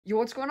Yo,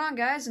 what's going on,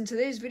 guys? In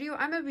today's video,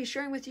 I'm going to be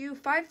sharing with you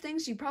 5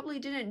 things you probably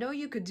didn't know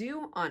you could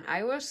do on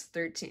iOS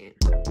 13.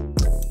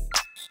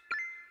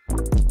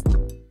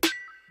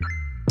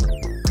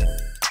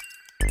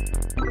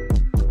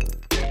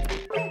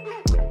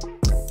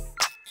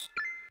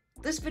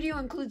 This video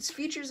includes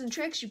features and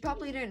tricks you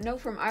probably didn't know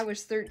from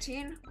iOS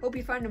 13. Hope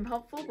you find them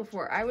helpful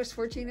before iOS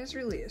 14 is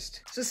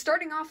released. So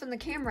starting off in the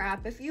camera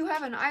app, if you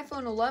have an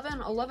iPhone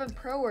 11, 11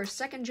 Pro, or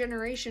 2nd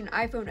generation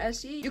iPhone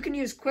SE, you can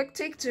use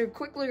QuickTake to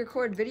quickly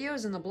record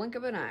videos in the blink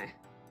of an eye.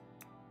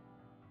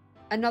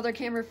 Another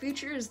camera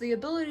feature is the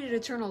ability to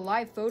turn a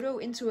live photo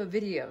into a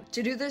video.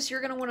 To do this,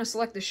 you're going to want to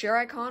select the share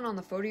icon on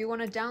the photo you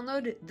want to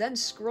download, then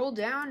scroll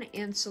down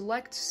and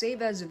select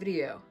Save as a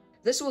Video.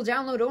 This will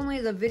download only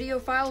the video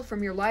file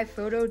from your live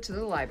photo to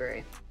the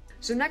library.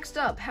 So next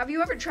up, have you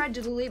ever tried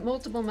to delete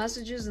multiple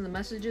messages in the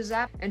Messages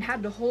app and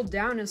had to hold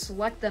down and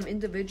select them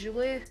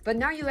individually? But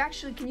now you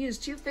actually can use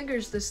 2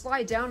 fingers to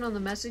slide down on the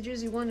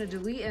messages you want to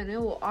delete and it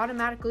will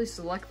automatically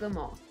select them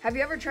all. Have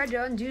you ever tried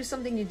to undo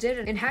something you did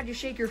and had to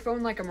shake your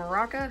phone like a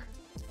maraca?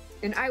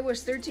 In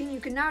iOS 13,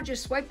 you can now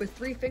just swipe with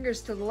 3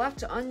 fingers to the left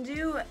to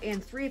undo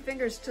and 3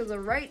 fingers to the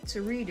right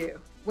to redo.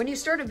 When you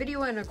start a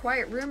video in a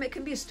quiet room, it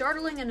can be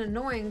startling and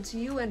annoying to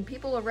you and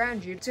people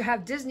around you to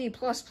have Disney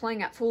Plus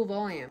playing at full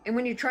volume. And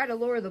when you try to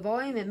lower the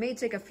volume, it may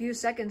take a few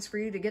seconds for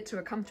you to get to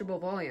a comfortable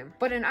volume.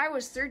 But in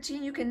iOS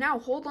 13, you can now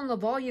hold on the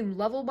volume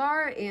level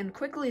bar and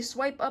quickly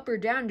swipe up or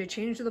down to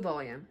change the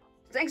volume.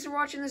 Thanks for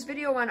watching this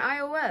video on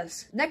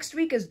iOS. Next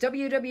week is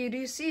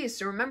WWDC,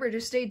 so remember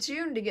to stay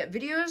tuned to get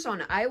videos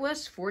on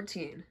iOS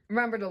 14.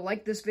 Remember to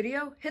like this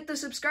video, hit the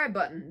subscribe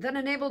button, then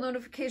enable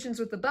notifications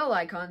with the bell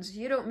icon so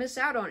you don't miss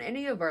out on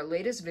any of our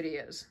latest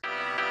videos.